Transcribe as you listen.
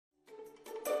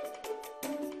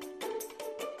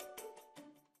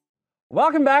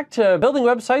Welcome back to Building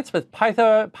Websites with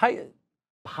Python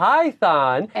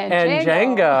and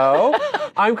Django.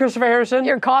 I'm Christopher Harrison.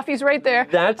 Your coffee's right there.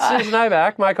 That's Susan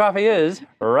Ivac. My coffee is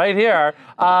right here.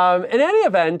 In any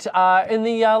event, in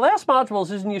the last module,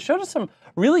 Susan, you showed us some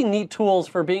really neat tools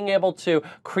for being able to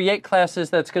create classes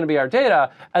that's going to be our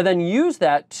data, and then use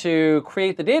that to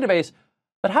create the database.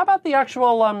 But how about the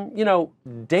actual,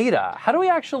 data? How do we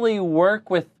actually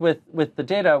work with the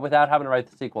data without having to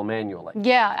write the SQL manually?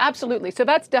 Yeah, absolutely. So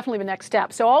that's definitely the next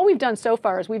step. So all we've done so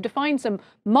far is we've defined some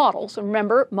models. And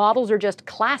remember, models are just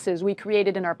classes we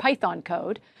created in our Python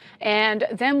code. And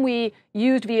then we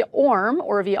used via ORM,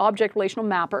 or via Object Relational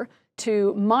Mapper,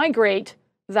 to migrate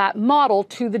that model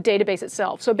to the database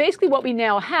itself. So basically what we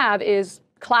now have is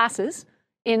classes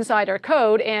inside our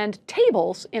code and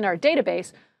tables in our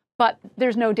database. But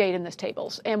there's no data in these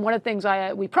tables. And one of the things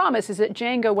we promise is that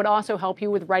Django would also help you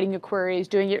with writing your queries,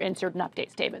 doing your insert and update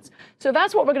statements. So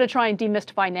that's what we're going to try and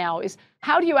demystify now, is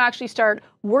how do you actually start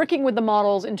working with the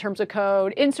models in terms of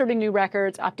code, inserting new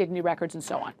records, updating new records, and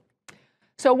so on.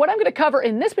 So what I'm going to cover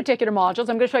in this particular module is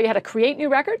I'm going to show you how to create new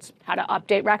records, how to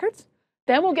update records.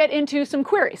 Then we'll get into some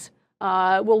queries.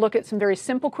 We'll look at some very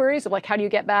simple queries of like how do you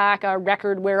get back a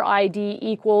record where ID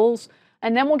equals.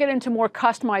 And then we'll get into more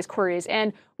customized queries.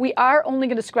 And we are only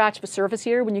going to scratch the surface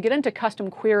here. When you get into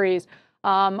custom queries,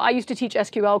 I used to teach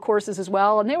SQL courses as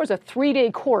well. And there was a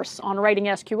 3-day course on writing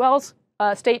SQL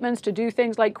statements to do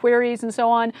things like queries and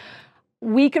so on.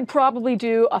 We could probably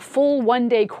do a full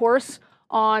 1-day course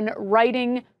on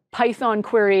writing Python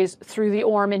queries through the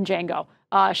ORM in Django,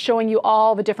 showing you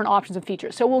all the different options and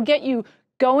features. So we'll get you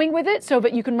going with it so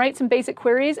that you can write some basic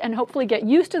queries and hopefully get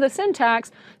used to the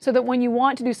syntax so that when you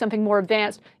want to do something more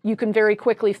advanced, you can very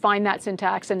quickly find that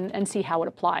syntax and see how it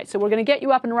applies. So we're going to get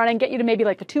you up and running, get you to maybe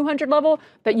like the 200 level,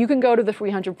 but you can go to the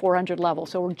 300, 400 level.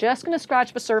 So we're just going to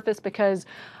scratch the surface because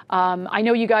I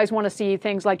know you guys want to see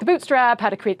things like the bootstrap, how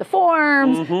to create the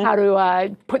forms, how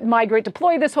to migrate,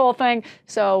 deploy this whole thing.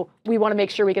 So we want to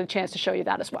make sure we get a chance to show you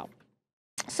that as well.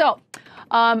 So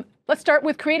let's start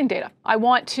with creating data. I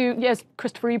want to, yes,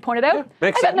 Christopher, you pointed out,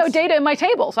 I got no data in my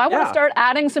table. So I want to start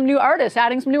adding some new artists,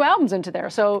 adding some new albums into there.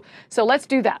 So let's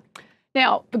do that.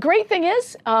 Now, the great thing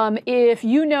is, if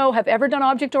you have ever done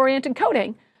object-oriented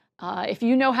coding, if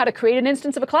you know how to create an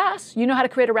instance of a class, you know how to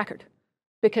create a record.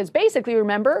 Because basically,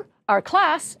 remember, our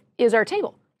class is our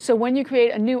table. So when you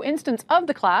create a new instance of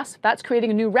the class, that's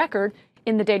creating a new record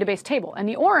in the database table. And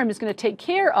the ORM is going to take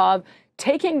care of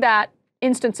taking that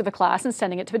instance of a class and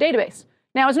sending it to a database.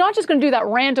 Now, it's not just going to do that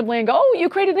randomly and go, oh, you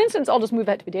created an instance, I'll just move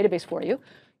that to the database for you.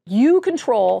 You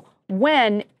control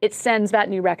when it sends that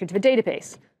new record to the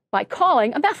database by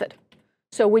calling a method.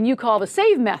 So when you call the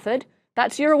save method,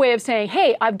 that's your way of saying,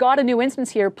 hey, I've got a new instance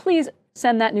here, please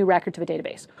send that new record to the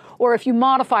database. Or if you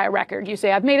modify a record, you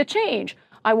say, I've made a change.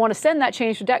 I want to send that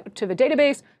change to the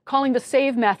database. Calling the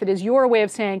save method is your way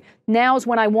of saying, now's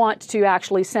when I want to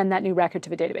actually send that new record to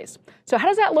the database. So how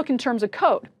does that look in terms of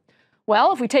code?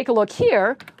 Well, if we take a look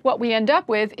here, what we end up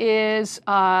with is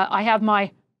I have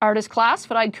my artist class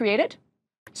that I'd created.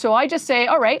 So I just say,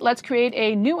 all right, let's create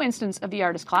a new instance of the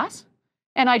artist class.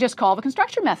 And I just call the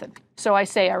constructor method. So I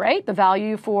say, all right, the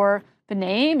value for the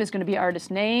name is going to be artist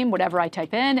name, whatever I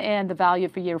type in, and the value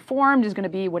for year formed is going to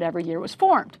be whatever year it was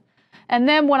formed. And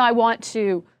then when I want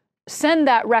to send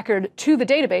that record to the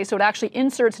database, so it actually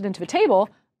inserts it into the table,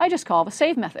 I just call the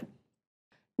save method.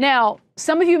 Now,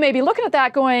 some of you may be looking at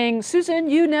that going, Susan,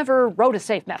 you never wrote a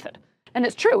save method. And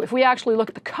it's true. If we actually look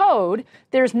at the code,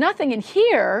 there's nothing in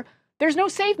here. There's no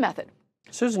save method.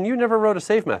 Susan, you never wrote a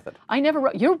save method. I never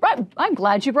wrote. You're right. I'm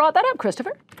glad you brought that up,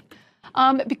 Christopher.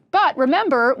 But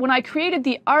remember, when I created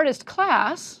the artist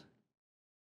class,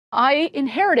 I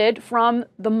inherited from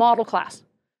the model class.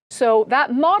 So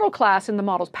that model class in the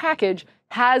models package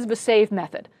has the save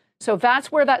method. So that's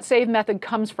where that save method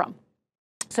comes from.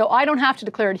 So I don't have to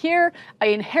declare it here. I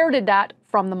inherited that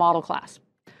from the model class.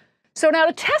 So now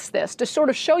to test this, to sort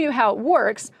of show you how it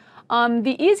works,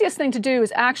 the easiest thing to do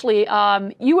is actually,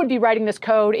 you would be writing this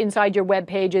code inside your web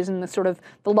pages and the sort of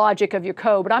the logic of your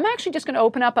code. But I'm actually just going to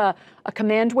open up a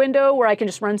command window where I can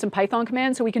just run some Python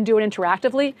commands so we can do it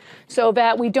interactively so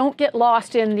that we don't get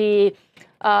lost in the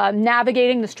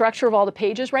navigating the structure of all the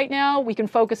pages right now. We can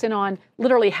focus in on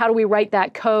literally how do we write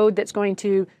that code that's going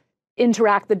to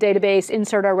interact the database,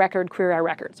 insert our record, query our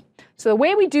records. So the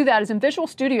way we do that is in Visual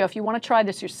Studio. If you want to try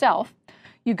this yourself,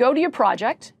 you go to your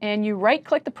project and you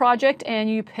right-click the project and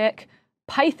you pick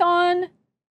Python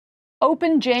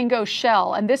Open Django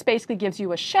Shell. And this basically gives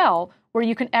you a shell where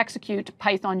you can execute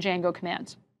Python Django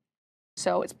commands.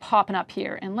 So it's popping up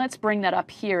here. And let's bring that up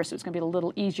here so it's going to be a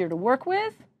little easier to work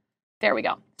with. There we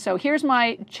go. So here's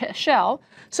my shell.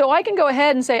 So I can go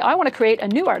ahead and say I want to create a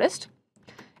new artist.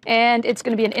 And it's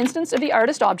going to be an instance of the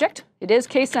artist object. It is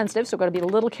case sensitive, so I've got to be a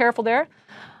little careful there.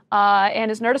 And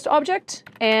it's an artist object.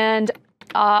 And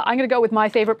I'm going to go with my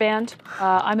favorite band.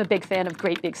 I'm a big fan of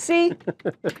Great Big Sea.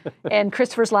 And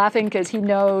Christopher's laughing because he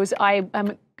knows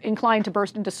I'm inclined to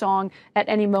burst into song at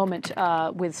any moment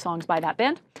with songs by that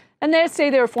band. And they say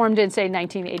they were formed in, say,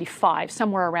 1985,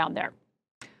 somewhere around there.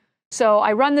 So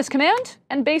I run this command,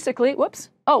 and basically, whoops.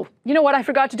 Oh, you know what I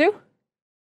forgot to do?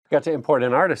 Got to import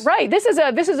an artist. Right. This is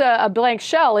a blank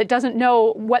shell. It doesn't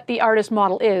know what the artist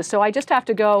model is. So I just have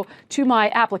to go to my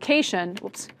application,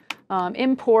 whoops,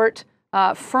 import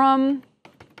from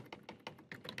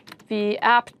the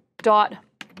app dot,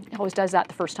 it always does that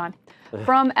the first time,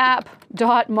 from app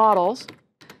dot models,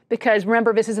 because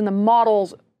remember this is in the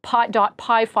models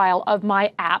 .py file of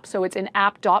my app, so it's in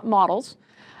app dot models.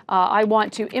 I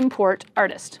want to import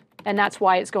artist, and that's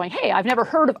why it's going, hey, I've never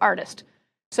heard of artist.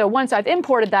 So once I've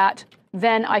imported that,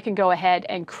 then I can go ahead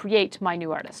and create my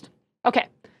new artist. OK,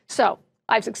 so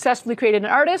I've successfully created an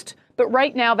artist, but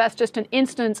right now that's just an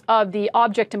instance of the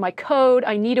object in my code.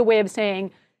 I need a way of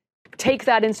saying, take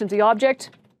that instance of the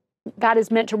object. That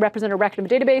is meant to represent a record in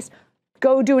a database.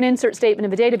 Go do an insert statement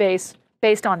of a database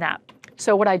based on that.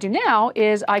 So what I do now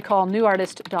is I call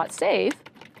newArtist.save.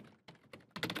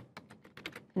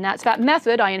 And that's that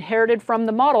method I inherited from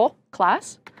the model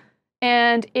class.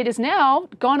 And it has now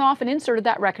gone off and inserted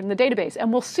that record in the database.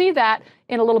 And we'll see that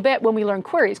in a little bit when we learn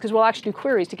queries, because we'll actually do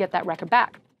queries to get that record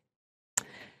back.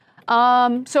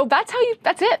 So that's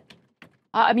it.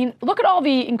 I mean, look at all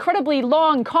the incredibly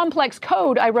long, complex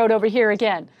code I wrote over here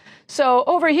again. So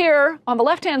over here on the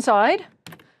left-hand side,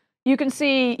 you can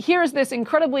see here's this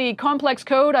incredibly complex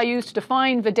code I used to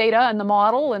define the data and the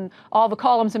model and all the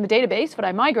columns in the database that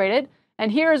I migrated.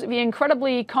 And here's the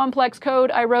incredibly complex code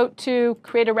I wrote to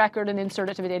create a record and insert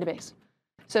it to the database.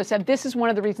 So this is one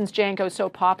of the reasons Django is so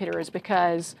popular, is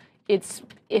because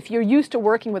if you're used to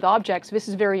working with objects, this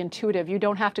is very intuitive. You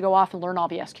don't have to go off and learn all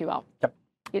the SQL.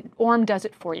 Yep. ORM does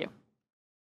it for you.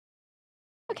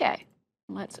 OK,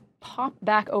 let's pop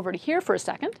back over to here for a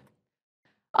second.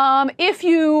 If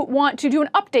you want to do an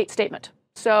update statement,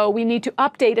 so we need to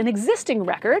update an existing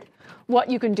record, what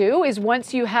you can do is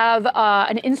once you have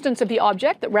an instance of the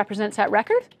object that represents that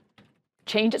record,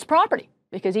 change its property,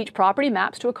 because each property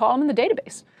maps to a column in the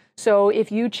database. So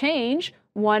if you change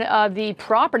one of the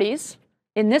properties,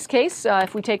 in this case,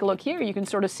 if we take a look here, you can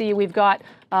sort of see we've got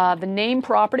the name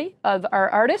property of our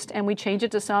artist, and we change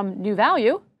it to some new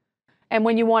value. And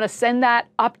when you want to send that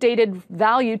updated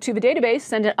value to the database,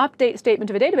 send an update statement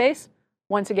to the database,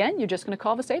 once again, you're just going to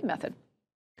call the save method.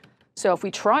 So if we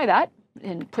try that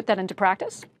and put that into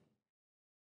practice,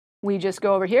 we just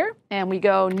go over here and we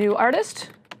go new artist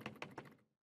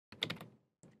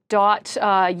dot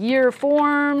year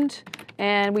formed,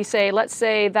 and we say, let's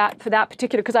say that for that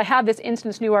particular, because I have this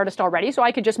instance new artist already, so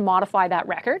I could just modify that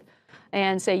record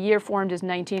and say year formed is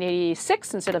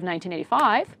 1986 instead of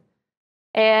 1985.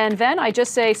 And then I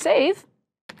just say save,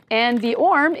 and the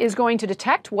ORM is going to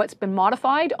detect what's been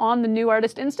modified on the new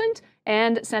artist instance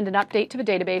and send an update to the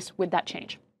database with that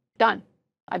change. Done.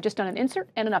 I've just done an insert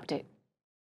and an update.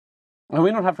 And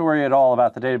we don't have to worry at all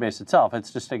about the database itself.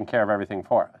 It's just taking care of everything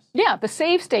for us. Yeah, the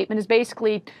save statement is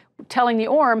basically telling the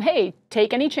ORM, hey,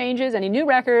 take any changes, any new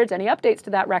records, any updates to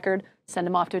that record, send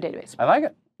them off to a database. I like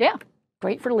it. Yeah,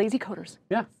 great for lazy coders.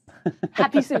 Yeah.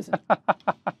 Happy Susan.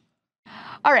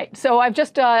 All right, so I've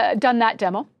just done that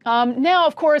demo. Now,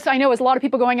 of course, I know there's a lot of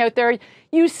people going out there,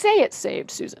 you say it's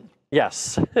saved, Susan.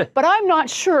 Yes. But I'm not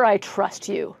sure I trust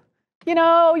you. You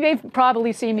know, they've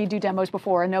probably seen me do demos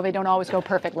before and know they don't always go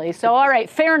perfectly. So, all right,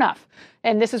 fair enough.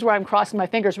 And this is where I'm crossing my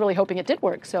fingers, really hoping it did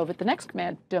work, so that the next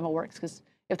command demo works. Because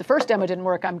if the first demo didn't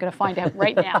work, I'm going to find out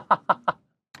right now.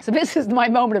 So this is my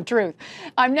moment of truth.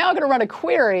 I'm now going to run a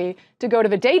query to go to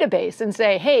the database and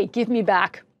say, hey, give me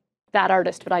back that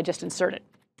artist that I just inserted.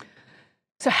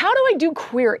 So how do I do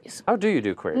queries? How do you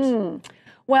do queries?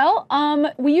 Well,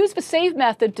 we use the save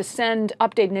method to send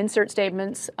update and insert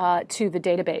statements to the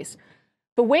database.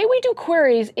 The way we do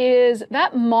queries is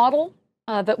that model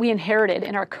that we inherited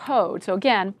in our code. So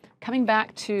again, coming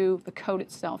back to the code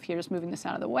itself here, just moving this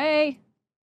out of the way.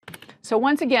 So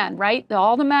once again, right,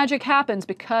 all the magic happens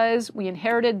because we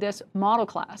inherited this model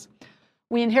class.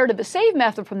 We inherited the save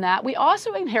method from that. We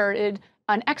also inherited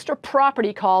an extra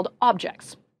property called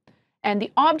objects. And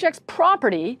the objects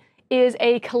property is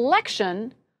a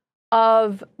collection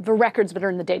of the records that are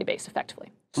in the database,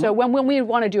 effectively. So when we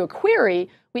want to do a query,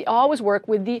 we always work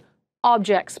with the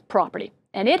objects property.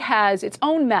 and it has its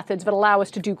own methods that allow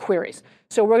us to do queries.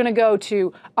 So we're going to go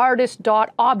to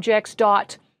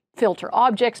artist.objects.filter,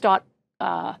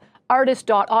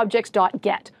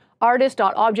 artist.objects.get,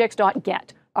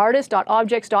 artist.objects.get,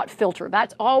 artist.objects.filter.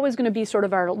 That's always going to be sort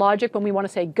of our logic when we want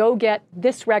to say, go get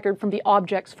this record from the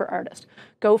objects for artist.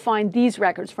 Go find these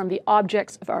records from the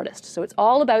objects of artist. So it's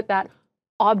all about that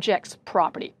objects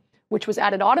property, which was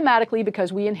added automatically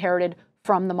because we inherited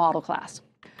from the model class.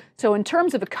 So in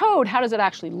terms of the code, how does it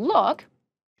actually look?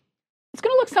 It's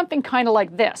going to look something kind of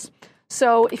like this.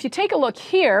 So if you take a look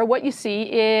here, what you see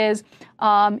is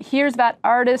here's that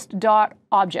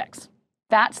artist.objects.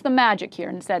 That's the magic here.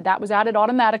 Instead, that was added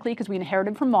automatically because we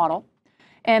inherited from model.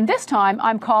 And this time,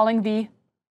 I'm calling the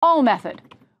all method,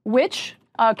 which,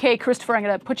 okay, Christopher, I'm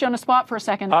going to put you on the spot for a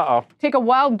second. Uh-oh. Take a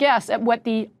wild guess at what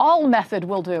the all method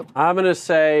will do. I'm going to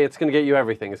say it's going to get you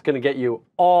everything. It's going to get you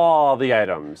all the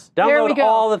items. Download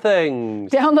all the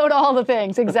things. Download all the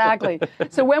things, exactly.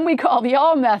 So when we call the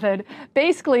all method,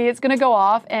 basically it's going to go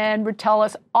off and tell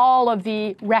us all of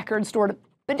the records stored in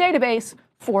the database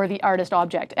for the artist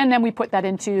object. And then we put that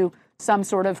into some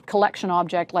sort of collection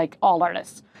object like all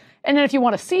artists. And then if you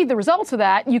want to see the results of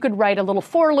that, you could write a little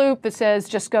for loop that says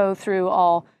just go through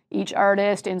each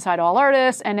artist inside all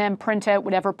artists and then print out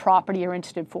whatever property you're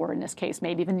interested for, in this case,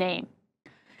 maybe the name.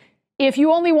 If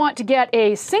you only want to get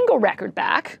a single record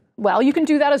back, well, you can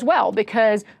do that as well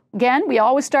because, again, we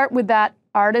always start with that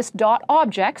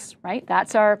artist.objects, right?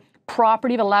 That's our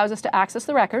property that allows us to access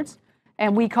the records.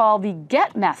 And we call the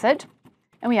get method,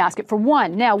 and we ask it for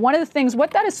 1. Now, one of the things,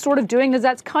 what that is sort of doing is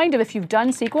that's kind of, if you've done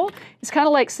SQL, it's kind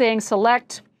of like saying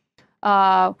select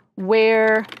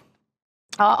where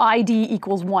ID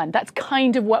equals 1. That's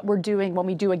kind of what we're doing when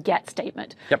we do a get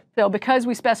statement. Yep. So because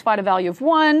we specified a value of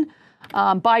 1,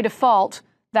 by default,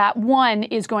 that 1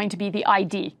 is going to be the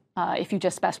ID if you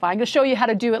just specify. I'm going to show you how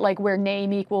to do it like where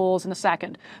name equals in a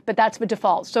second, but that's the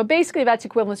default. So basically, that's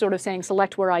equivalent to sort of saying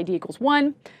select where ID equals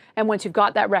 1, and once you've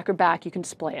got that record back, you can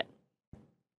display it.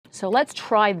 So let's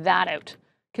try that out.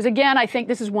 Because again, I think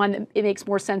this is one that it makes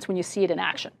more sense when you see it in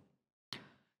action.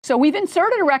 So we've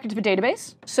inserted a record to the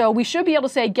database. So we should be able to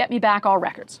say, get me back all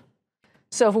records.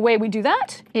 So the way we do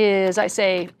that is I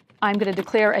say, I'm going to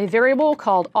declare a variable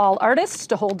called all artists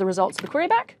to hold the results of the query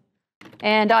back.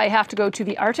 And I have to go to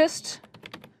the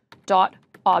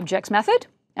artist.objects method.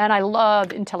 And I love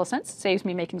IntelliSense. It saves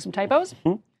me making some typos.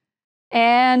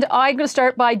 And I'm going to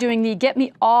start by doing the get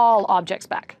me all objects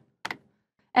back.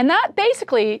 And that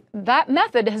basically, that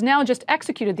method has now just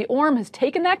executed. The ORM has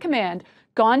taken that command,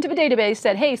 gone to the database,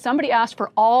 said, hey, somebody asked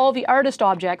for all the artist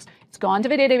objects. It's gone to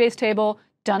the database table,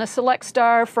 done a select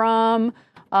star from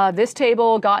this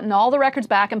table, gotten all the records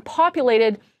back, and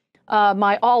populated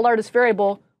my all artist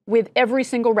variable with every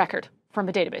single record from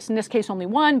the database. In this case, only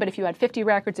 1, but if you had 50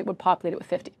 records, it would populate it with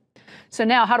 50. So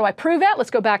now, how do I prove that?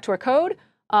 Let's go back to our code.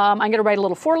 I'm going to write a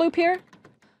little for loop here.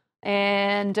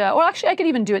 And, well, actually, I could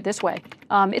even do it this way.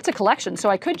 It's a collection,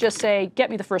 so I could just say, get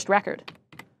me the first record.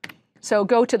 So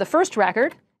go to the first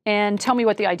record and tell me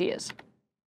what the ID is.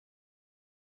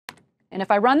 And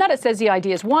if I run that, it says the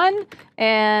ID is 1.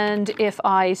 And if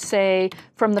I say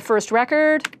from the first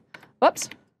record, whoops,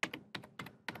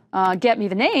 get me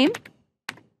the name,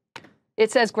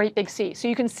 it says great big C. So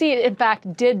you can see it, in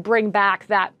fact, did bring back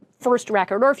that first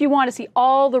record. Or if you want to see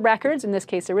all the records, in this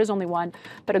case there is only 1,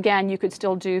 but again you could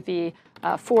still do the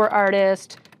for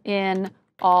artist in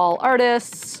all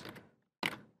artists.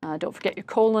 Don't forget your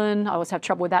colon. I always have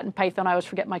trouble with that in Python. I always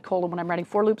forget my colon when I'm writing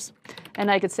for loops. And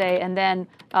I could say, and then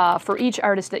for each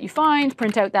artist that you find,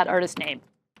 print out that artist name.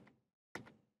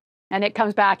 And it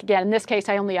comes back again. In this case,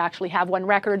 I only actually have 1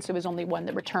 record, so there's only 1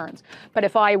 that returns. But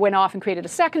if I went off and created a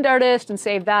second artist and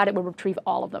saved that, it would retrieve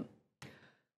all of them.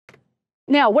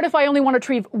 Now, what if I only want to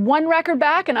retrieve 1 record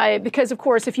back? And because of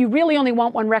course, if you really only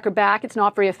want 1 record back, it's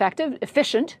not very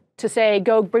efficient to say,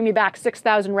 go bring me back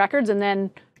 6,000 records and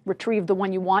then retrieve the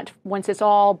one you want once it's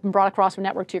all been brought across the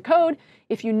network to your code.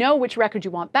 If you know which record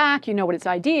you want back, you know what its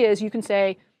ID is, you can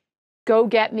say, go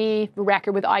get me the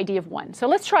record with ID of 1. So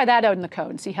let's try that out in the code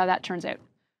and see how that turns out.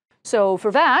 So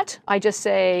for that, I just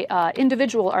say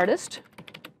individual artist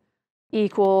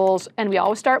equals, and we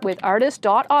always start with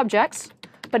artist.objects.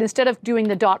 But instead of doing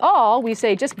the .all, we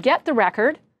say just get the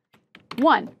record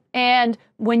 1. And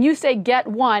when you say get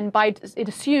 1, it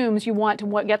assumes you want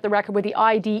to get the record where the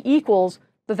ID equals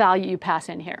the value you pass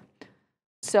in here.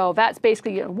 So that's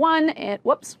basically 1. And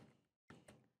whoops,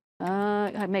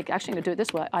 actually I'm going to do it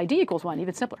this way. ID equals 1,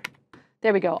 even simpler.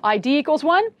 There we go. ID equals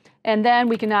 1, and then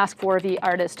we can ask for the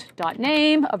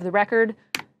artist.name of the record,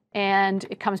 and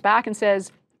it comes back and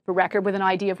says the record with an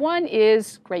ID of 1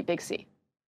 is great big C.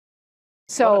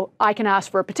 So I can ask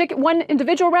for a particular one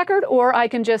individual record, or I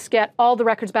can just get all the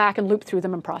records back and loop through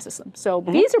them and process them. So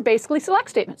these are basically select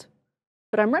statements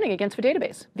that I'm running against the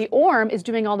database. The ORM is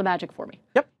doing all the magic for me.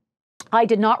 Yep. I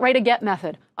did not write a get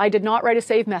method. I did not write a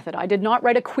save method. I did not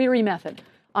write a query method.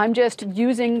 I'm just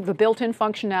using the built-in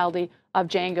functionality of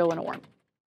Django and ORM.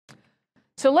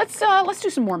 So let's do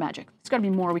some more magic. There's got to be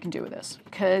more we can do with this,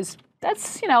 because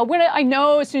that's, when I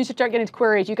know as soon as you start getting to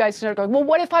queries, you guys start going, well,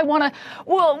 what if I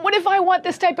want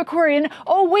this type of query? And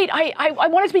oh, wait, I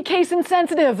want it to be case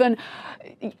insensitive. And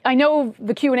I know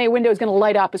the Q&A window is going to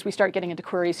light up as we start getting into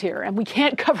queries here, and we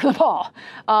can't cover them all.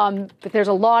 But there's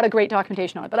a lot of great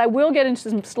documentation on it. But I will get into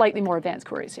some slightly more advanced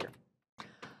queries here.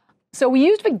 So we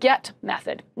used the get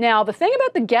method. Now, the thing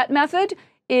about the get method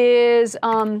is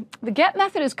the get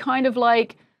method is kind of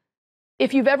like,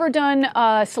 if you've ever done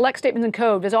select statements in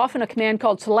code, there's often a command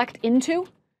called select into.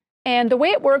 And the way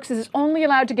it works is it's only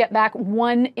allowed to get back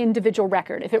one individual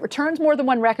record. If it returns more than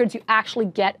one record, you actually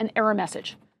get an error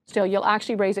message. So you'll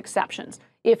actually raise exceptions.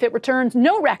 If it returns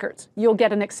no records, you'll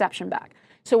get an exception back.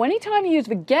 So anytime you use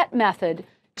the get method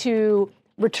to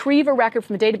retrieve a record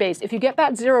from a database, if you get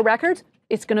back 0 records,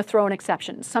 it's going to throw an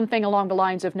exception, something along the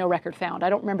lines of no record found. I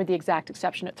don't remember the exact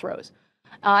exception it throws.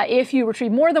 If you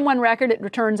retrieve more than one record, it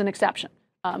returns an exception,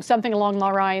 something along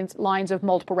the lines of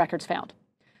multiple records found.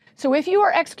 So if you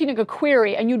are executing a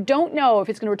query and you don't know if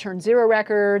it's going to return 0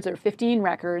 records or 15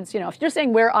 records, if you're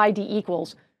saying where ID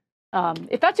equals,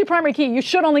 if that's your primary key, you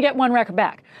should only get 1 record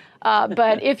back.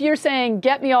 But if you're saying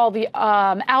get me all the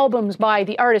albums by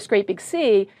the artist Great Big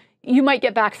C, you might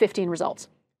get back 15 results.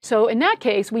 So in that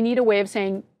case, we need a way of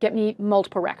saying get me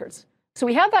multiple records. So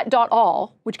we have that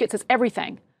 .all, which gets us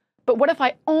everything. But what if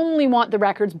I only want the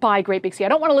records by Great Big C? I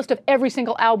don't want a list of every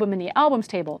single album in the albums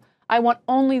table. I want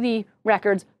only the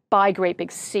records by Great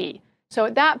Big C. So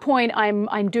at that point,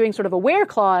 I'm doing sort of a where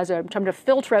clause. I'm trying to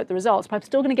filter out the results, but I'm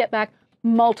still going to get back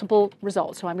multiple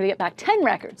results. So I'm going to get back 10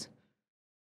 records.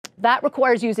 That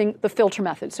requires using the filter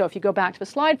method. So if you go back to the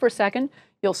slide for a second,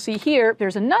 you'll see here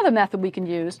there's another method we can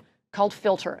use called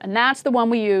filter. And that's the one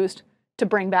we used to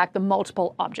bring back the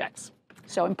multiple objects.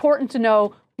 So important to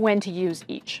know when to use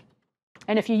each.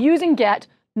 And if you're using get,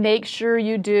 make sure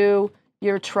you do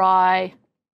your try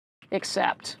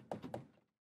except.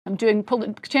 I'm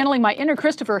channeling my inner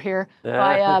Christopher here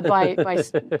by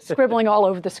scribbling all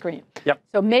over the screen. Yep.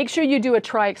 So make sure you do a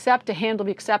try except to handle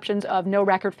the exceptions of no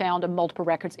record found and multiple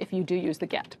records if you do use the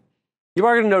get. You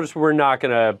are going to notice we're not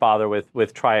going to bother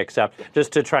with try except,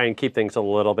 just to try and keep things a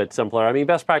little bit simpler. I mean,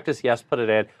 best practice, yes, put it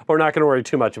in. We're not going to worry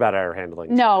too much about error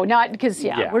handling. No, not because,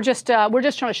 we're just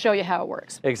trying to show you how it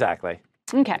works. Exactly.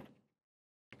 Okay.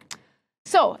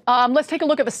 So let's take a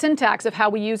look at the syntax of how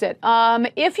we use it.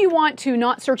 If you want to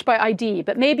not search by ID,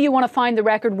 but maybe you want to find the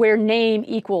record where name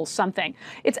equals something,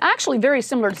 it's actually very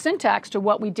similar to syntax to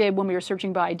what we did when we were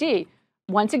searching by ID.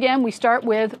 Once again, we start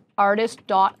with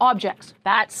artist.objects.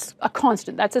 That's a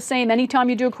constant. That's the same anytime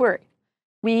you do a query.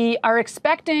 We are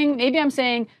expecting, maybe I'm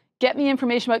saying, get me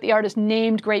information about the artist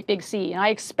named Great Big C. And I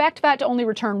expect that to only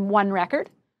return 1 record.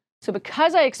 So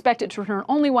because I expect it to return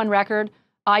only 1 record,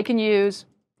 I can use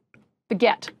the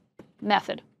get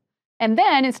method. And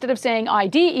then instead of saying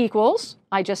ID equals,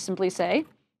 I just simply say,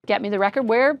 get me the record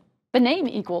where the name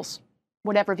equals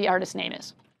whatever the artist's name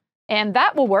is. And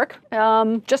that will work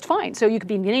just fine. So you could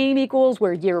be name equals,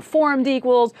 where year formed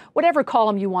equals, whatever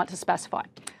column you want to specify.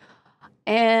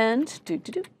 And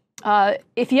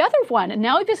if the other one, and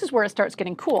now this is where it starts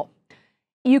getting cool.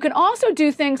 You can also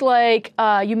do things like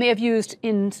you may have used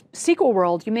in SQL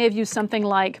world, you may have used something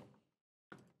like,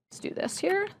 let's do this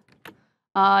here.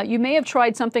 You may have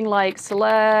tried something like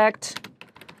select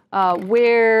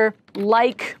where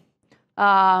like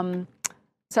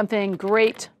something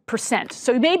great %.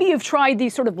 So maybe you've tried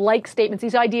these sort of like statements,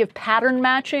 these idea of pattern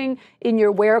matching in your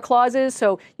where clauses.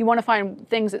 So you want to find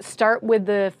things that start with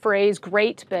the phrase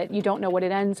great, but you don't know what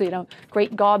it ends.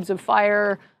 Great gobs of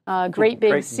fire, great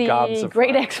big C,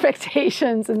 great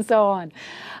expectations, and so on.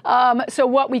 So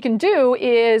what we can do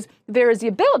is there is the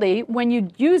ability when you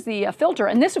use the filter,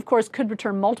 and this of course could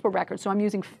return multiple records. So I'm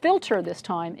using filter this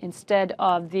time instead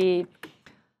of the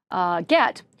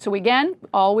get. So again,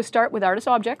 always start with artist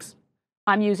objects.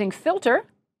 I'm using filter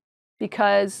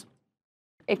because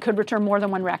it could return more than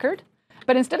 1 record.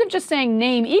 But instead of just saying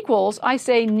name equals, I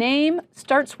say name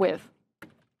starts with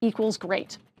equals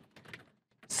great.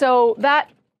 So that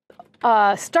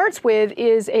starts with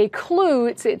is a clue.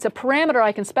 It's a parameter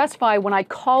I can specify when I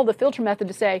call the filter method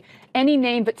to say any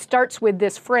name that starts with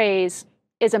this phrase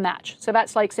is a match. So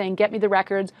that's like saying get me the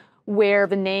records where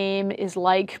the name is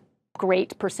like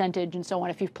great, percentage, and so on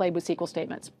if you've played with SQL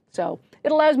statements. So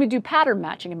it allows me to do pattern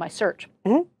matching in my search.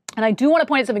 And I do want to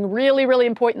point out something really, really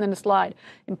important in the slide.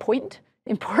 Important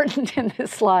in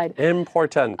this slide.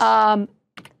 Important.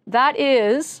 That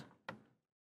is,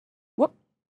 whoop,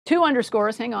 2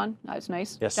 underscores. Hang on, that's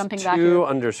nice. Yes, Jumping back 2 here.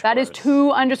 underscores. That is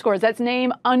 2 underscores. That's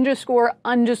name underscore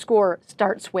underscore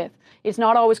starts with. It's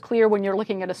not always clear when you're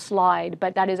looking at a slide,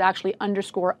 but that is actually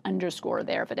underscore underscore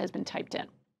there if it has been typed in.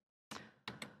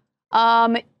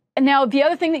 And now the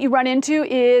other thing that you run into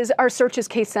is our search is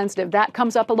case sensitive. That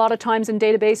comes up a lot of times in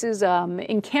databases.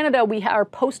 In Canada, we have our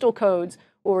postal codes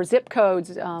or zip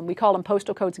codes. We call them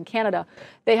postal codes in Canada.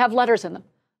 They have letters in them.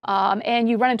 And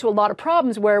you run into a lot of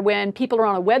problems where when people are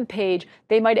on a web page,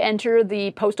 they might enter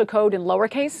the postal code in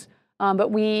lowercase. But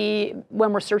when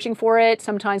we're searching for it,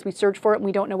 sometimes we search for it and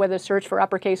we don't know whether to search for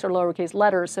uppercase or lowercase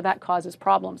letters, so that causes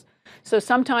problems. So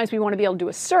sometimes we want to be able to do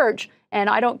a search, and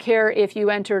I don't care if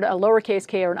you entered a lowercase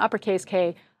k or an uppercase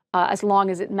k, as long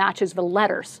as it matches the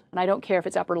letters, and I don't care if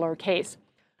it's upper or lowercase.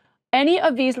 Any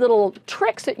of these little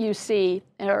tricks that you see,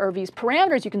 or these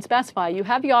parameters you can specify, you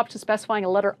have the option of specifying a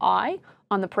letter I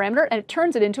on the parameter, and it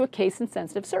turns it into a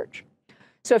case-insensitive search.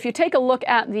 So if you take a look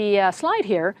at the slide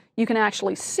here, you can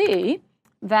actually see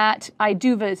that I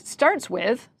do the starts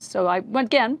with. So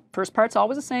again, first part's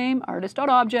always the same,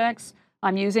 artist.objects.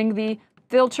 I'm using the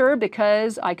filter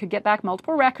because I could get back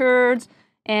multiple records.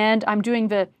 And I'm doing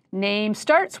the name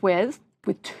starts with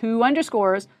 2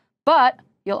 underscores. But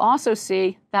you'll also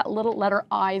see that little letter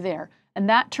I there. And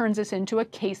that turns this into a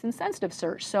case-insensitive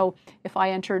search. So if I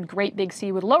entered great big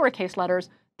C with lowercase letters,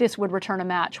 this would return a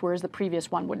match, whereas the previous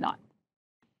one would not.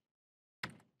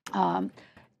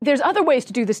 There's other ways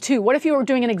to do this too. What if you were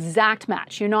doing an exact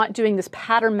match? You're not doing this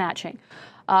pattern matching.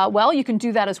 Well, you can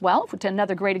do that as well.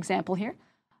 Another great example here.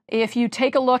 If you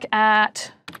take a look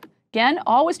at, again,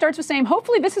 always starts with same.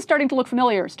 Hopefully this is starting to look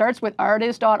familiar. It starts with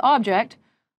artist.object.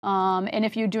 And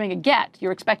if you're doing a get,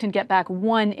 you're expecting to get back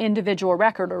one individual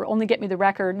record or only get me the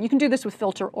record. You can do this with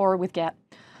filter or with get.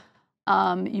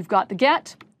 You've got the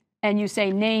get. And you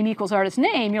say name equals artist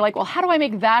name, you're like, well, how do I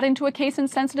make that into a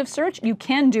case-insensitive search? You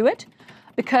can do it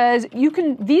because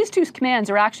these 2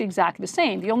 commands are actually exactly the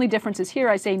same. The only difference is here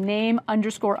I say name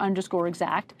underscore underscore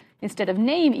exact instead of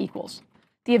name equals.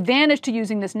 The advantage to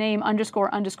using this name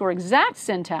underscore underscore exact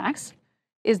syntax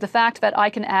is the fact that I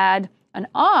can add an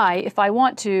I if I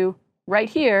want to right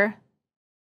here,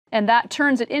 and that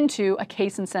turns it into a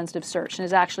case-insensitive search, and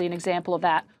is actually an example of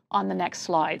that on the next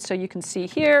slide. So you can see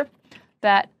here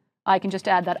that I can just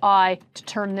add that I to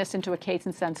turn this into a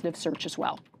case-insensitive search as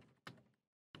well.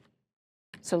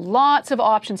 So lots of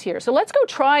options here. So let's go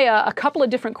try a couple of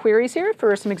different queries here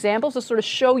for some examples to sort of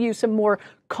show you some more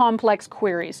complex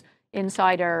queries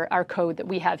inside our code that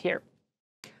we have here.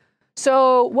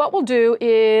 So what we'll do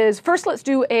is, first let's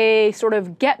do a sort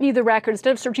of get me the record.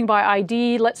 Instead of searching by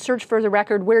ID, let's search for the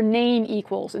record where name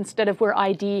equals instead of where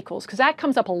ID equals, because that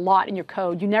comes up a lot in your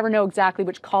code. You never know exactly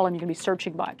which column you're going to be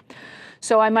searching by.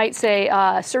 So I might say,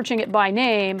 searching it by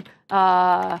name,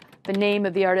 the name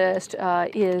of the artist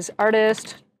is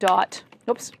artist dot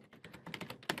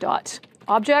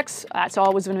objects. That's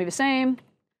always going to be the same.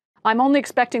 I'm only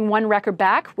expecting one record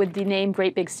back with the name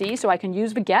great big C, so I can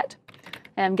use the get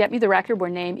and get me the record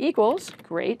where name equals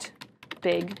great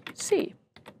big C.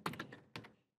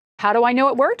 How do I know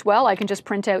it worked? Well, I can just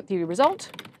print out the result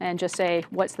and just say,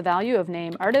 what's the value of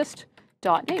name artist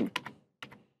dot name?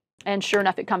 And sure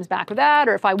enough, it comes back with that.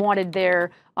 Or if I wanted their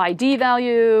ID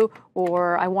value,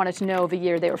 or I wanted to know the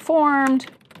year they were formed,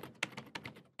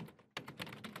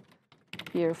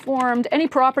 any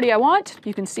property I want,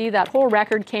 you can see that whole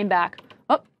record came back.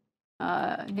 Oh,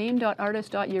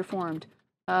 name.artist.yearformed.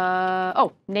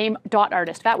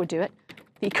 Name.artist, that would do it.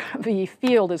 The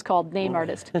field is called name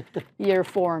artist, year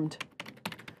formed.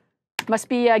 Must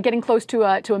be getting close to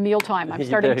a mealtime. I'm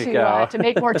starting to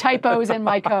make more typos in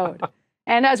my code.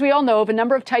 And as we all know, the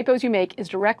number of typos you make is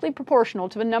directly proportional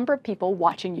to the number of people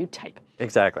watching you type.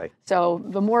 Exactly. So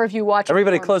the more of you watch...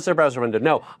 Everybody close their browser window.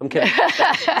 No, I'm kidding.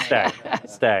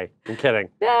 Stay. I'm kidding.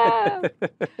 Yeah.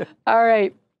 All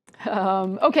right.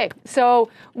 OK,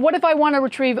 so what if I want to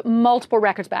retrieve multiple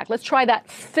records back? Let's try that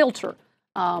filter,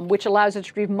 which allows us to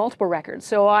retrieve multiple records.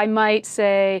 So I might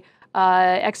say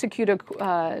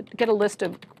get a list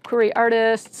of query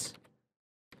artists.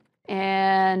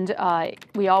 And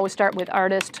we always start with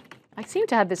artist. I seem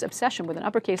to have this obsession with an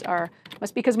uppercase R.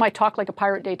 Must be because my talk like a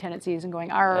pirate day tendencies and going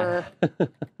R.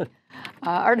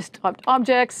 Artist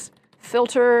objects,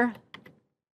 filter.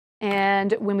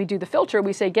 And when we do the filter,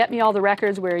 we say, get me all the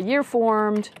records where year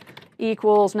formed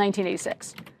equals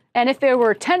 1986. And if there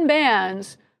were 10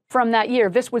 bands from that year,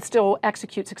 this would still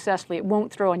execute successfully. It won't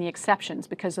throw any exceptions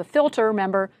because the filter,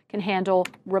 remember, can handle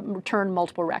return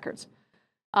multiple records.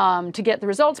 To get the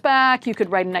results back, you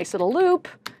could write a nice little loop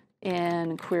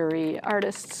in query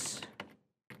artists.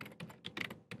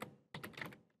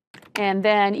 And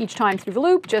then each time through the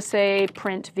loop, just say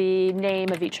print the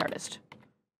name of each artist.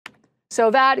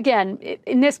 So that, again,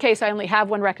 in this case, I only have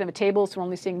one record of a table, so we're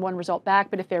only seeing one result back.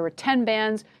 But if there were 10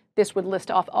 bands, this would list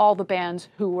off all the bands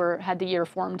who had the year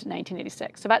formed in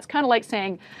 1986. So that's kind of like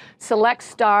saying select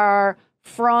star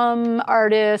from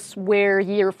artists where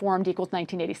year formed equals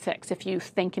 1986, if you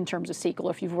think in terms of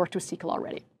SQL, if you've worked with SQL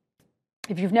already.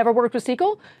 If you've never worked with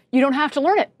SQL, you don't have to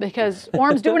learn it because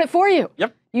ORM's doing it for you.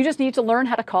 Yep. You just need to learn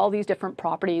how to call these different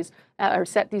properties or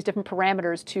set these different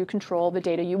parameters to control the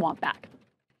data you want back.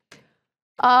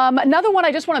 Another one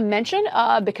I just want to mention,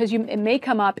 because it may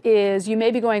come up, is you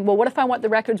may be going, well, what if I want the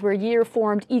records where year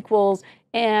formed equals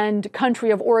and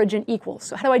country of origin equals?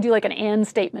 So how do I do like an AND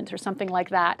statement or something like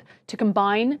that to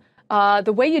combine?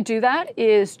 The way you do that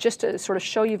is, just to sort of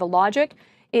show you the logic,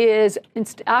 is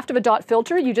after the dot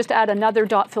filter, you just add another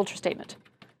dot filter statement.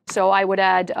 So I would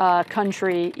add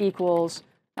country equals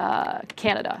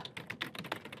Canada.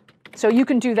 So you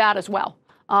can do that as well.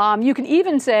 You can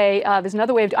even say, there's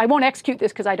another way of, I won't execute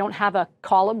this because I don't have a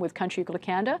column with country equal to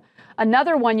Canada.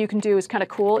 Another one you can do is kind of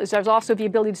cool, is there's also the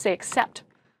ability to say except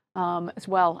as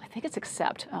well. I think it's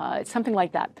except. It's something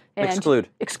like that. And exclude.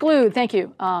 Exclude, thank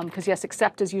you. Because yes,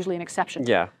 except is usually an exception.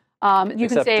 Yeah. You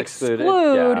can say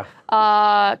exclude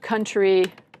country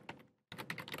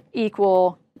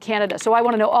equal Canada. So I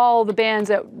want to know all the bands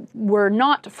that were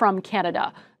not from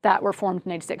Canada that were formed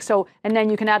in 86. So, and then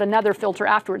you can add another filter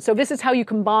afterwards. So this is how you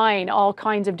combine all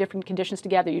kinds of different conditions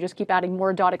together. You just keep adding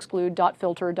more dot exclude, dot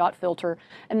filter,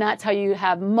 and that's how you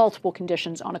have multiple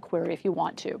conditions on a query if you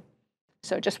want to.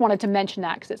 So just wanted to mention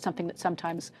that because it's something that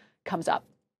sometimes comes up.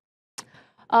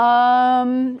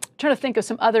 Trying to think of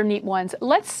some other neat ones.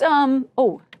 Let's,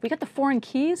 oh, we got the foreign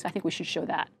keys. I think we should show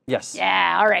that. Yes.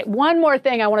 Yeah, all right. One more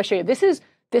thing I want to show you. This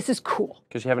is cool.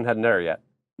 Because you haven't had an error yet.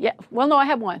 Yeah, well, no, I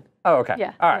have one. Oh, okay.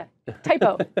 Yeah. All right. Yeah.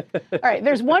 Typo. All right,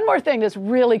 there's one more thing that's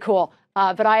really cool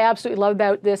that I absolutely love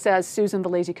about this as Susan the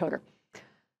Lazy Coder.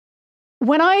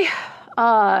 When I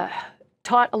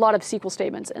taught a lot of SQL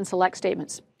statements and select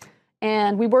statements,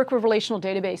 and we work with relational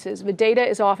databases, the data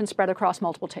is often spread across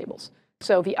multiple tables.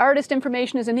 So the artist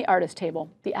information is in the artist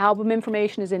table. The album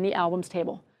information is in the albums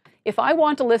table. If I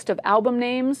want a list of album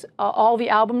names, all the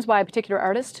albums by a particular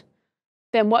artist,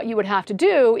 then what you would have to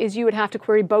do is you would have to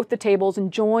query both the tables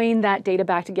and join that data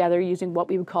back together using what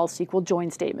we would call SQL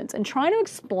join statements. And trying to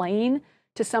explain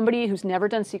to somebody who's never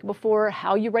done SQL before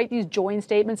how you write these join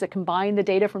statements that combine the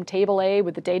data from table A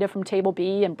with the data from table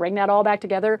B and bring that all back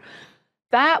together,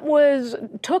 that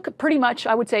took pretty much,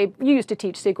 I would say, you used to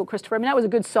teach SQL, Christopher. I mean, that was a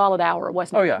good solid hour,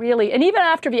 wasn't it? Oh, yeah. Really. And even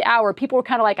after the hour, people were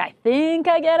kind of like, I think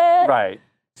I get it. Right.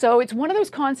 So it's one of those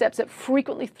concepts that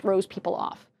frequently throws people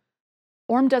off.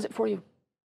 ORM does it for you.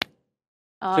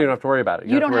 So you don't have to worry about it.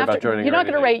 You don't have to worry about joining. You're not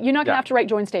going to have to write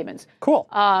join statements. Cool.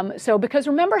 So because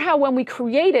remember how when we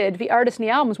created the artist and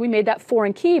the albums, we made that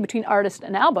foreign key between artist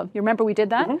and album. You remember we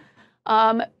did that?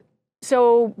 Mm-hmm.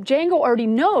 So Django already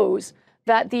knows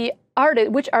that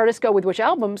which artists go with which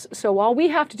albums. So all we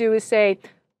have to do is say,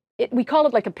 we call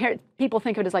it like a parent. People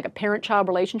think of it as like a parent-child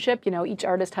relationship. You know, each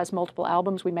artist has multiple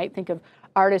albums. We might think of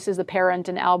artists as the parent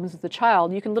and albums as the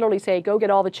child. You can literally say, go get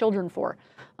all the children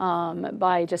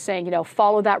by just saying, you know,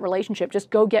 follow that relationship. Just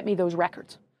go get me those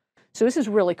records. So this is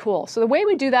really cool. So the way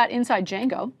we do that inside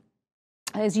Django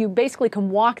is you basically can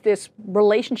walk this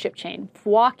relationship chain,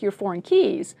 walk your foreign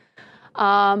keys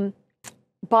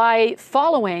by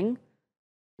following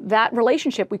that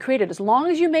relationship we created. As long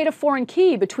as you made a foreign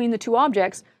key between the two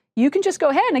objects, you can just go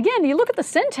ahead, and again, you look at the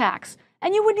syntax,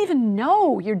 and you wouldn't even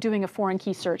know you're doing a foreign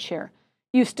key search here.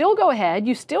 You still go ahead,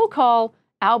 you still call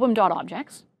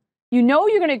album.objects. You know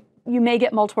you may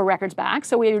get multiple records back,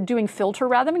 so we're doing filter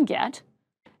rather than get.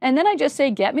 And then I just say,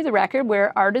 get me the record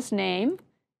where artist name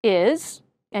is,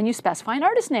 and you specify an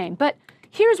artist name. But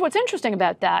here's what's interesting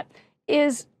about that,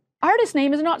 is artist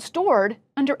name is not stored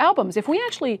under albums. If we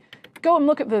actually go and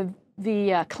look at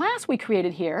the class we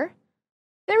created here,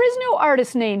 there is no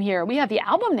artist name here. We have the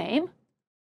album name,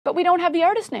 but we don't have the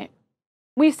artist name.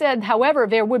 We said, however,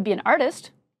 there would be an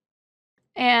artist,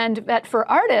 and that for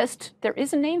artist, there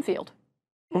is a name field.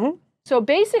 Mm-hmm. So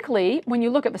basically, when you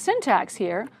look at the syntax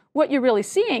here, what you're really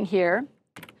seeing here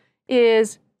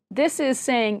is this is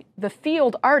saying the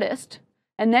field artist,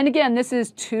 and then again, this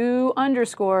is 2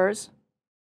 underscores.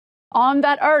 On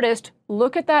that artist,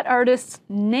 look at that artist's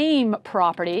name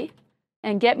property,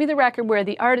 and get me the record where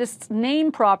the artist's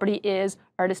name property is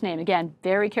artist name. Again,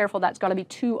 very careful. That's got to be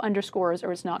 2 underscores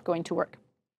or it's not going to work.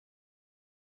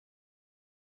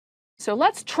 So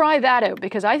let's try that out,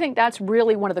 because I think that's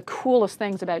really one of the coolest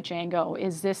things about Django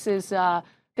is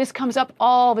this comes up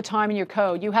all the time in your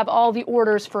code. You have all the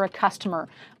orders for a customer,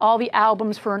 all the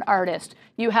albums for an artist.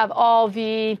 You have all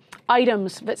the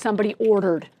items that somebody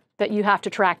ordered that you have to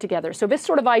track together. So this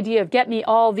sort of idea of get me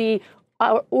all the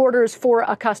orders for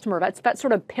a customer, that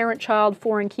sort of parent-child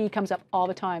foreign key comes up all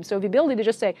the time. So the ability to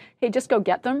just say, hey, just go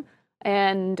get them,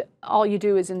 and all you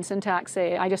do is in syntax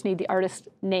say, I just need the artist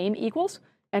name equals,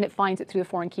 and it finds it through the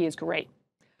foreign key is great.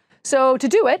 So to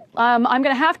do it, I'm going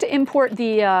to have to import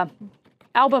the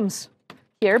albums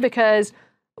here because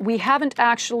we haven't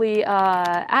actually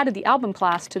added the album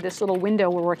class to this little window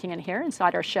we're working in here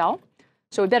inside our shell.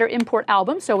 So we better import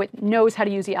album so it knows how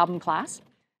to use the album class.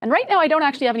 And right now I don't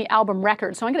actually have any album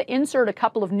records, so I'm going to insert a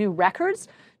couple of new records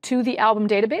to the album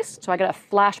database. So I got to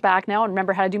flash back now and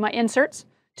remember how to do my inserts.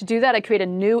 To do that, I create a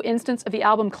new instance of the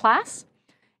album class.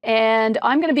 And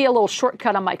I'm going to be a little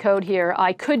shortcut on my code here.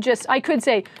 I could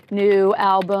say new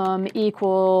album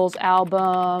equals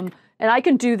album, and I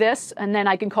can do this, and then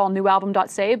I can call new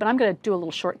album.save, but I'm going to do a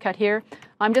little shortcut here.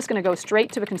 I'm just going to go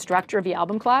straight to the constructor of the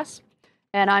album class,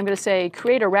 and I'm going to say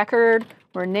create a record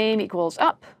where name equals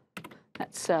up.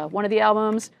 That's one of the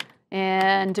albums,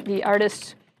 and the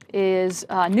artist is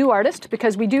new artist,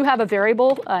 because we do have a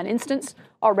variable, an instance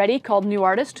already called new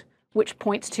artist, which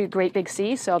points to great big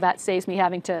C, so that saves me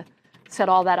having to set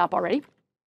all that up already.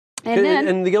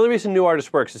 And the only reason new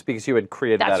artist works is because you had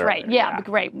created that That's already. right, yeah,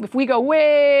 great. If we go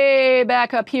way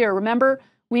back up here, remember,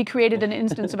 we created an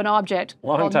instance of an object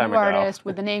called new artist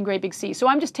with the name great big C. So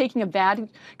I'm just taking advantage,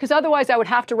 because otherwise I would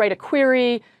have to write a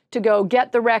query to go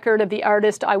get the record of the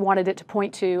artist I wanted it to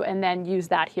point to and then use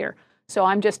that here. So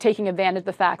I'm just taking advantage of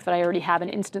the fact that I already have an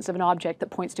instance of an object that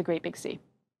points to great big C.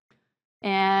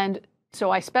 And so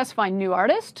I specify new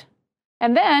artist,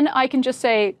 and then I can just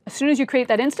say, as soon as you create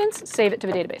that instance, save it to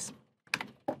the database.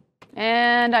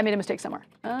 And I made a mistake somewhere.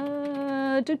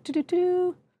 Artist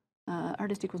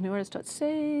equals new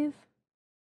artist.save.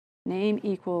 Name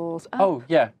equals up. Oh,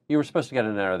 yeah, you were supposed to get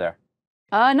an error there.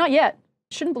 Not yet.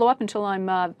 Shouldn't blow up until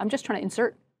I'm just trying to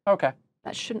insert. Okay.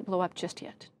 That shouldn't blow up just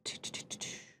yet.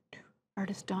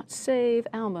 Artist.save,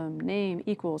 album, name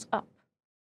equals up.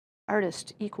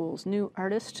 Artist equals new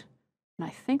artist. And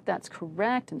I think that's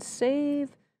correct, and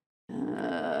save.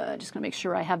 Just gonna make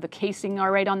sure I have the casing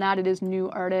all right on that. It is new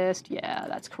artist. Yeah,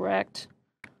 that's correct.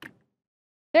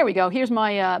 There we go. Here's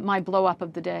my my blow up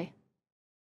of the day.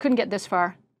 Couldn't get this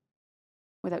far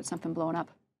without something blowing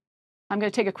up. I'm gonna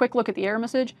take a quick look at the error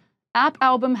message. App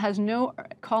album has no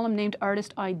column named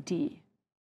artist ID.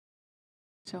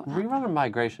 So rerun a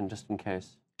migration just in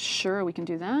case. Sure, we can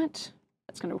do that.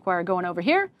 That's gonna require going over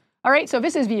here. All right, so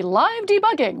this is the live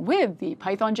debugging with the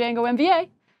Python Django MVA.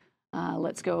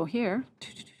 Let's go here.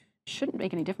 Shouldn't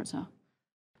make any difference though.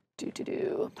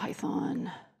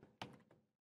 Python.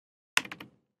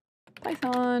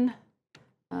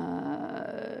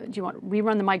 Do you want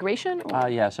rerun the migration? Or?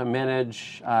 Yeah, so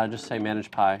manage, just say manage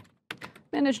py.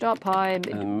 Manage.py.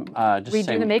 Just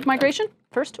redo the make migration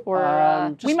first?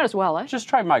 Or we might as well, eh? Just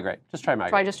try migrate. Just try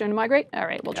migrate. Try just doing the migrate? All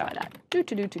right, we'll try that.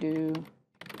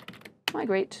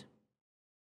 Migrate.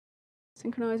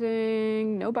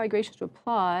 Synchronizing, no migrations to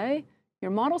apply.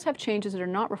 Your models have changes that are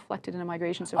not reflected in a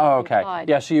migration, so okay.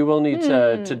 Yeah, so you will need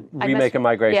to remake a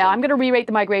migration. Yeah, I'm going to rewrite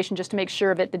the migration just to make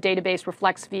sure that the database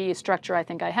reflects the structure I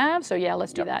think I have. So yeah,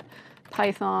 let's do that.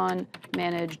 Python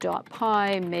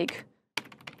manage.py make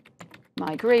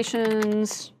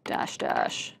migrations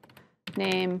 --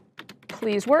 name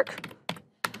please work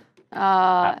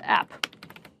app.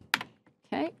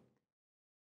 Okay.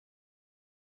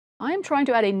 I am trying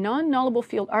to add a non-nullable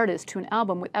field artist to an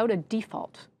album without a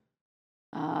default.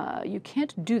 You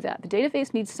can't do that. The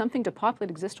database needs something to populate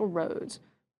existing rows.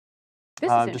 This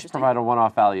is interesting. Just provide a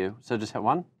one-off value. So just hit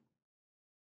 1?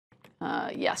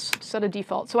 Yes, set a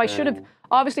default. So I should have,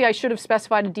 obviously I should have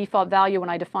specified a default value when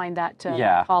I defined that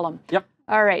column. Yep.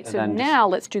 All right, so now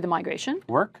let's do the migration.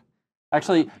 Work.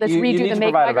 Actually, let's you redo need the to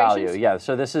make provide migrations. a value. Yeah,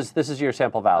 so this is your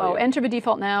sample value. Oh, enter the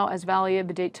default now as value,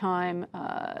 the date time,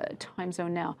 time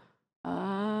zone now.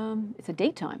 It's a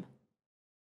date time.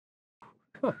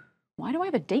 Huh. Why do I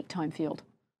have a date time field?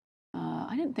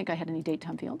 I didn't think I had any date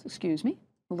time fields. Excuse me.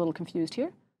 A little confused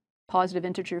here. Positive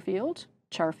integer field,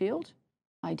 char field,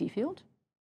 ID field.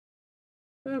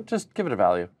 Just give it a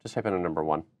value. Just type in a number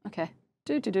 1. Okay.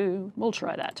 We'll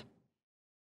try that.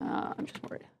 I'm just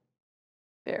worried.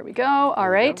 There we go. All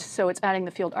right. So it's adding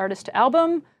the field artist to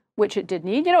album which it did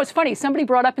need. You know, it's funny. Somebody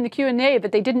brought up in the Q&A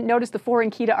that they didn't notice the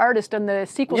foreign key to artist on the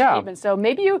SQL statement. So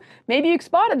maybe you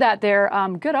spotted that there.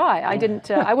 Good eye. I didn't.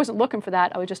 I wasn't looking for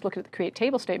that. I was just looking at the create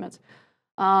table statements.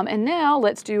 And now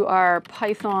let's do our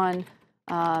Python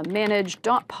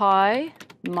manage.py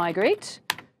migrate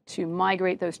to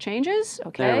migrate those changes.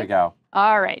 Okay. There we go.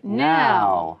 All right.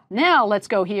 Now let's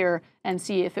go here and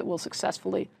see if it will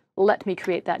successfully let me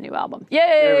create that new album. Yay!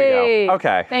 There we go.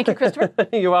 Okay. Thank you, Christopher.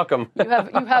 You're welcome.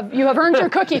 You have earned your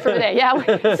cookie for today. Yeah, we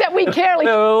carefully.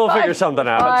 We'll figure something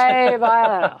out. I don't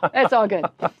know. It's all good.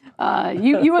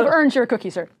 You have earned your cookie,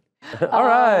 sir. All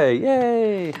right.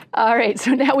 Yay. All right.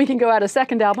 So now we can go add a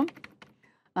second album.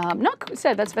 Not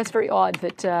said. That's very odd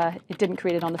that it didn't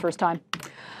create it on the first time.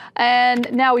 And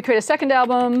now we create a second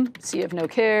album. Sea of No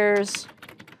Cares,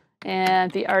 and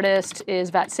the artist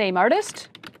is that same artist.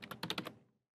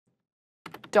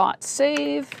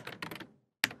 .save.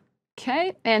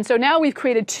 Okay, and so now we've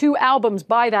created 2 albums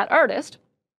by that artist.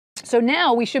 So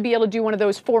now we should be able to do one of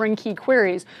those foreign key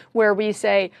queries where we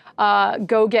say,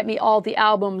 go get me all the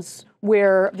albums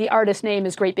where the artist name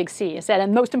is Great Big C. And the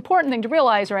most important thing to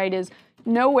realize, right, is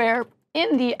nowhere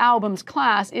in the albums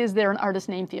class is there an artist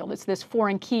name field. It's this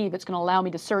foreign key that's going to allow me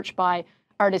to search by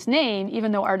artist name,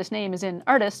 even though artist name is in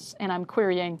artists and I'm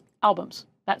querying albums.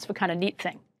 That's the kind of neat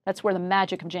thing. That's where the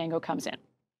magic of Django comes in.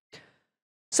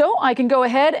 So I can go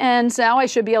ahead and now I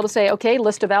should be able to say, okay,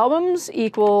 list of albums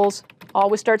equals,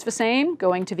 always starts the same,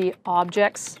 going to the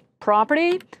objects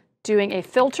property, doing a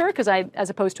filter as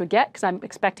opposed to a get, because I'm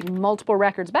expecting multiple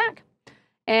records back,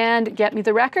 and get me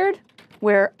the record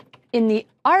where in the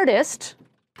artist,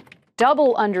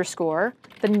 double underscore,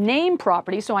 the name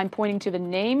property, so I'm pointing to the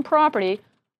name property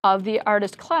of the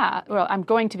artist class. Well, I'm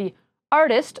going to the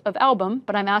artist of album,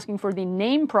 but I'm asking for the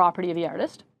name property of the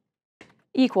artist,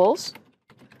 equals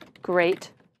Great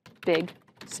Big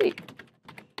C.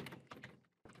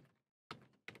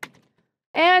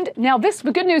 And now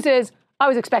the good news is I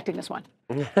was expecting this one.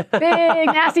 Big,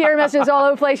 nasty error messages all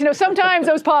over the place. You know, sometimes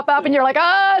those pop up and you're like,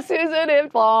 Susan,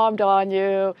 it bombed on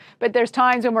you. But there's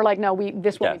times when we're like, no,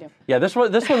 this one we do. Yeah, this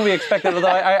one we expected. Although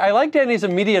I like Danny's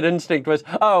immediate instinct was,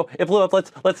 oh, it blew up.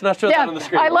 Let's not show that on the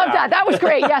screen. I love that. That was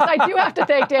great. Yes, I do have to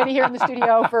thank Danny here in the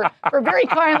studio for very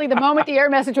kindly, the moment the error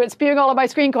message went spewing all on my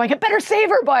screen, going, I better save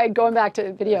her by going back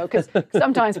to video, because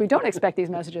sometimes we don't expect these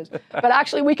messages. But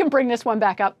actually, we can bring this one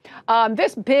back up.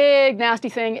 This big, nasty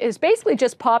thing is basically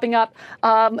just popping up.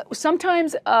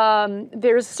 Sometimes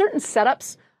there's certain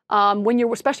setups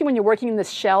especially when you're working in this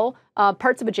shell,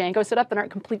 parts of a Django setup that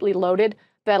aren't completely loaded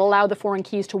that allow the foreign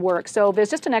keys to work. So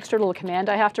there's just an extra little command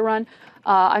I have to run.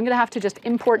 I'm going to have to just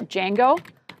import Django,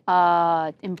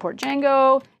 and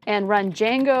run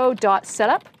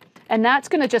Django.setup. And that's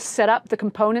going to just set up the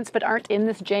components that aren't in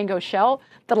this Django shell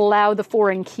that allow the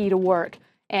foreign key to work.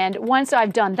 And once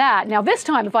I've done that, now this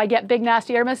time if I get big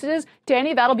nasty error messages,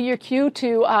 Danny, that'll be your cue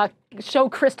to show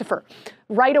Christopher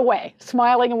right away,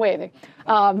 smiling and waving,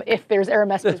 if there's error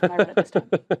messages when I run it this time.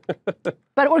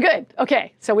 But we're good.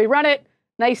 Okay, so we run it.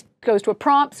 Nice, goes to a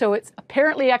prompt, so it's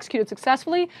apparently executed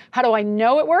successfully. How do I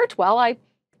know it worked? Well, I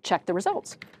check the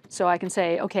results. So I can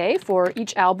say, okay, for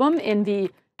each album in the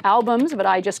albums that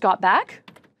I just got back,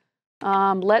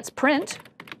 let's print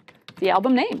the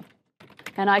album name.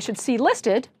 And I should see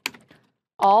listed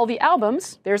all the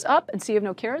albums. There's Up and Sea of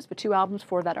No Cares, but 2 albums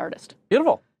for that artist.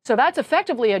 Beautiful. So that's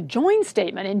effectively a join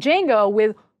statement in Django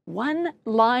with 1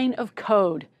 line of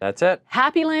code. That's it.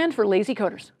 Happy land for lazy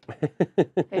coders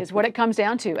is what it comes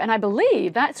down to. And I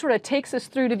believe that sort of takes us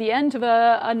through to the end of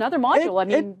another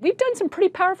module. We've done some pretty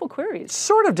powerful queries.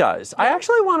 Sort of does. Yeah. I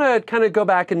actually want to kind of go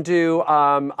back and do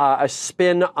a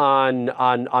spin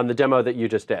on the demo that you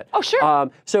just did. Oh, sure.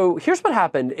 So here's what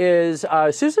happened is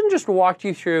Susan just walked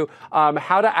you through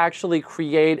how to actually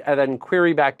create and then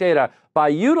query back data by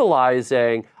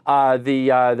utilizing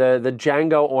the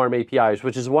Django ORM APIs,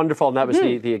 which is wonderful, and that was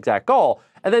the exact goal.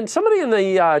 And then somebody in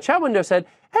the chat window said,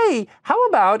 hey, how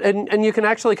about, and you can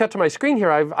actually cut to my screen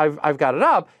here, I've got it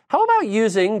up, how about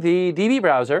using the DB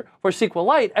browser for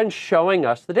SQLite and showing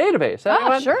us the database? And I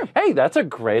went, sure. Hey, that's a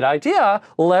great idea.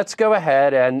 Let's go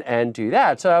ahead and do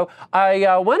that. So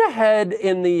I went ahead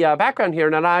in the background here,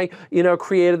 and I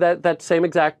created that same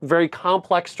exact very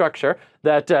complex structure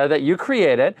that you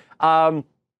created.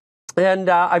 And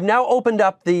I've now opened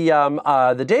up the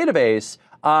database.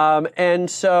 And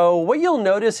so what you'll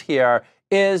notice here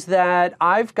is that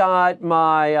I've got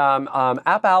my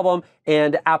app album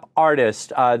and app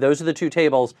artist. Those are the 2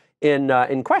 tables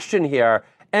in question here.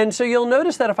 And so you'll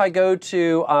notice that if I go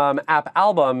to app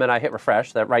album and I hit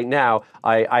refresh, that right now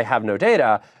I have no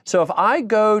data. So if I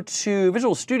go to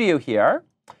Visual Studio here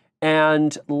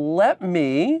and let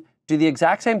me do the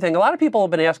exact same thing. A lot of people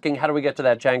have been asking, how do we get to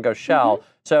that Django shell?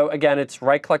 So again, it's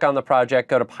right-click on the project,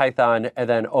 go to Python, and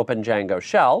then open Django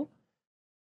shell.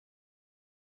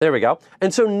 There we go.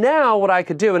 And so now what I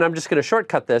could do, and I'm just going to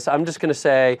shortcut this, I'm just going to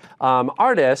say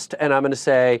artist, and I'm going to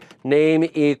say name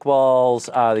equals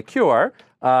The Cure,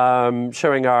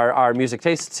 showing our music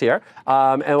tastes here.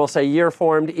 And we'll say year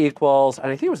formed equals, and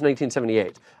I think it was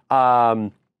 1978.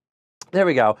 There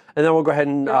we go. And then we'll go ahead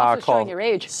and call your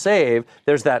age. save.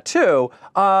 There's that too.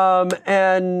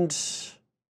 And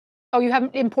oh, you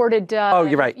haven't imported. Oh,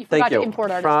 you're right. You Thank forgot you. to import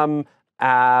artist. From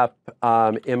app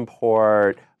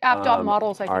import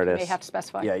App.models, I think artist. you may have to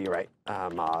specify. Yeah, you're right.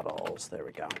 Models. There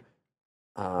we go.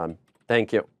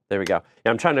 Thank you. There we go.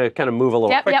 Yeah, I'm trying to kind of move a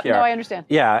little quick here. No, I understand.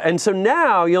 Yeah, and so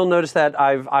now you'll notice that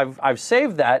I've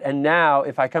saved that, and now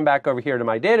if I come back over here to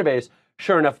my database,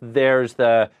 sure enough, there's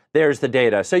the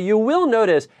data. So you will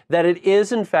notice that it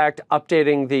is in fact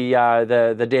updating the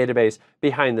database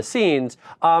behind the scenes.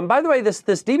 By the way, this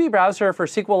DB browser for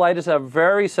SQLite is a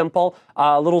very simple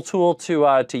little tool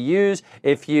to use.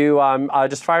 If you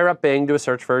just fire up Bing, do a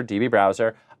search for DB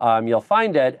browser, you'll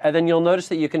find it, and then you'll notice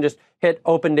that you can just hit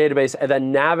Open Database and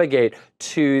then navigate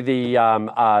to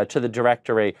the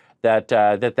directory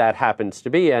that happens to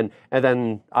be in, and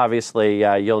then obviously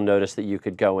you'll notice that you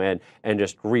could go in and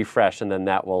just refresh, and then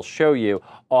that will show you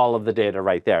all of the data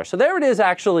right there. So there it is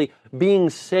actually being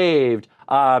saved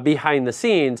behind the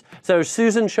scenes. So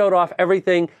Susan showed off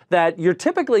everything that you're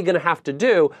typically going to have to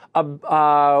do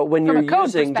when you're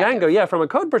using Django. Yeah, from a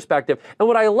code perspective. And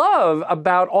what I love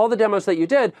about all the demos that you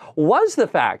did was the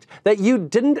fact that you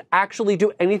didn't actually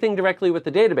do anything directly with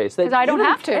the database. Because I don't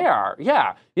have to.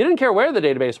 Yeah, you didn't care where the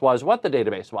database was, what the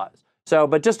database was. So,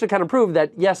 but just to kind of prove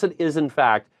that, yes, it is in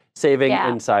fact saving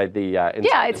inside the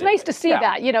yeah, it's nice to see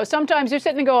that. You know, sometimes you're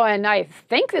sitting and going, I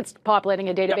think it's populating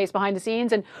a database behind the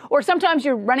scenes, or sometimes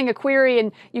you're running a query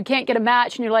and you can't get a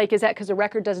match, and you're like, is that because the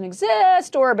record doesn't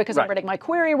exist, or because I'm writing my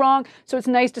query wrong? So it's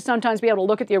nice to sometimes be able to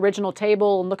look at the original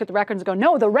table and look at the records and go,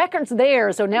 no, the record's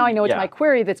there, so now I know it's my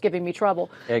query that's giving me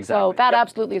trouble. Exactly. So that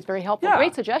absolutely is very helpful.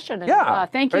 Great suggestion. And,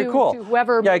 thank you to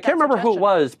whoever. Yeah, I can't remember who it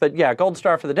was, but yeah, gold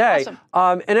star for the day.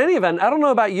 Awesome. In any event, I don't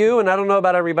know about you, and I don't know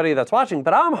about everybody that's watching,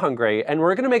 but I'm hungry, and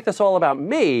we're going to make this all about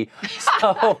me.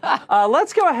 So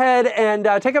let's go ahead and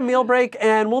take a meal break,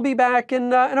 and we'll be back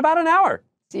in about an hour.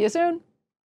 See you soon.